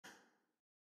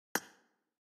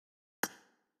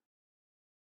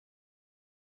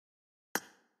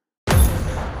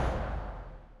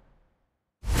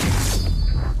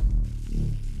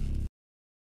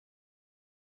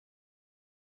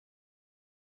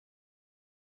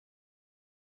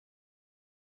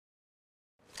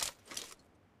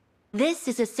This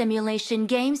is a simulation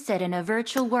game set in a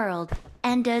virtual world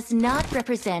and does not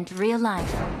represent real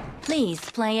life. Please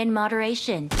play in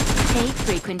moderation, take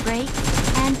frequent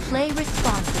breaks, and play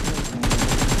responsibly.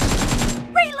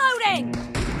 Reloading!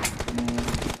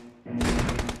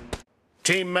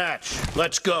 Team match,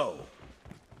 let's go.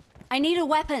 I need a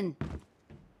weapon.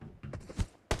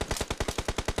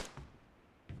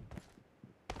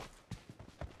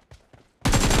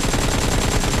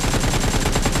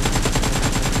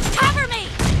 Cover me!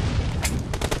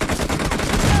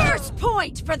 First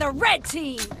point for the red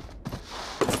team!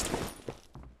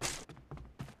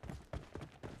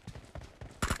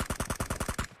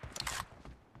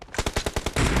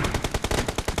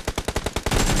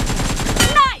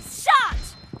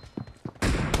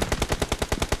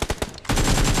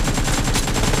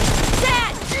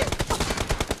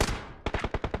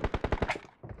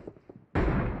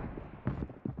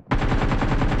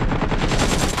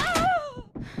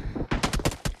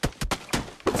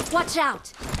 Watch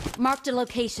out! Marked a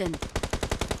location.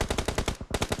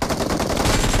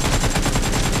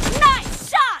 Nice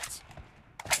shot!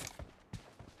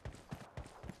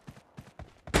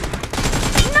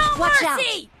 No Watch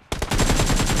mercy!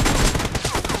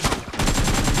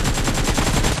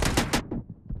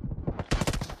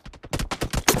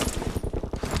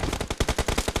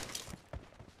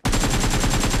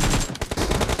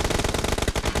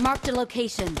 Marked a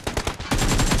location.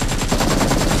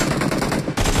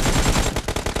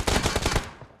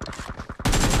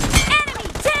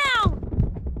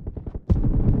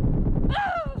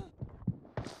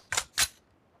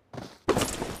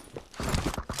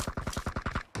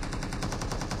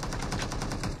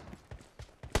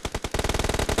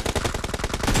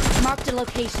 Marked a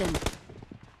location.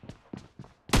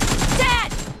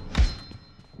 Dead!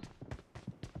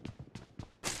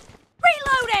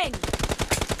 Reloading!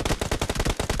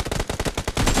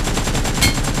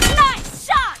 Nice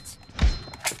shot!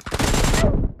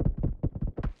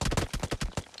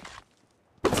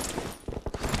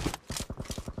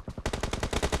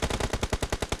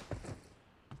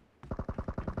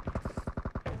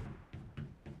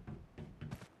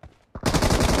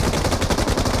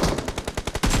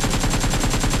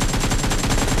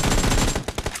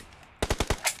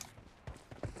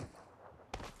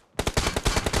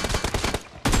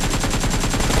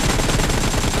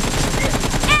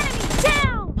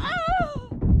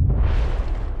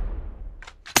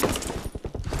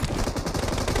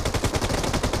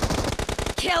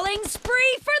 Killing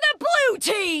spree for the blue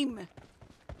team!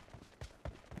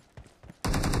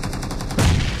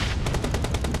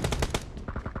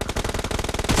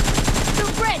 The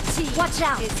red team, watch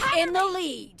out, is in the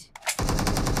lead.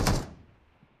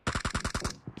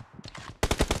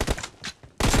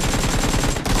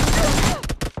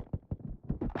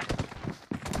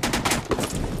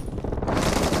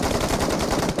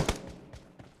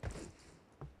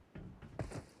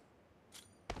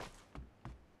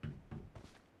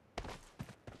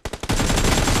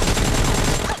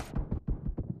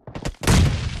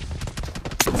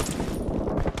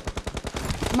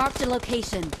 Marked a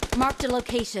location. Marked a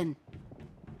location.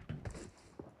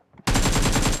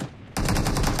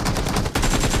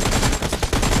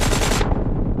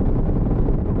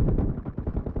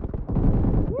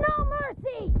 No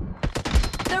mercy!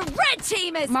 The red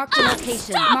team is Marked a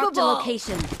location. Marked Marked a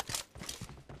location.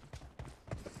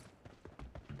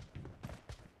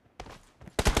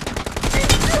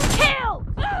 Kill!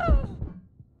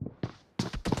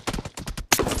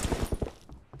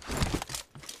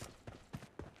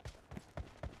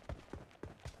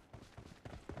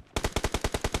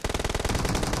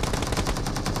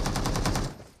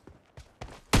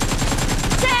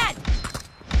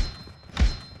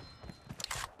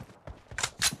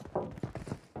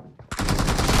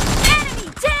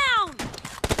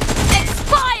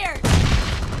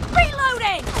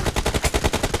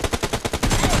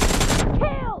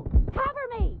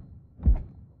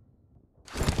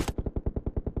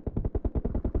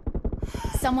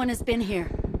 Someone has been here.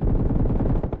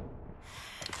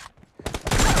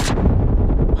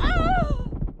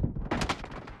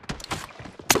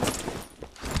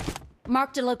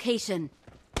 Marked a location.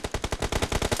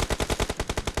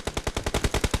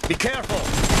 Be careful!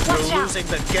 Watch You're out. losing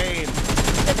the game.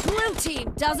 The blue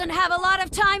team doesn't have a lot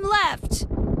of time left.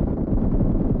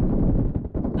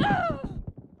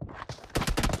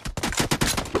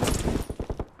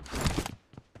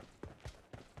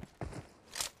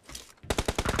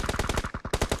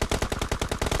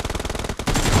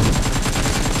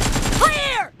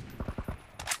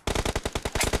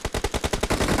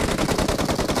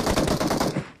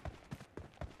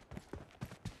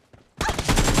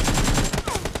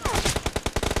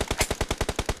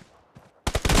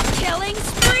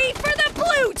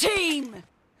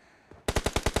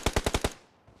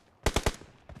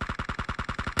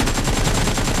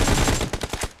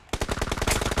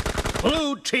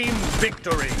 Team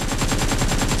victory.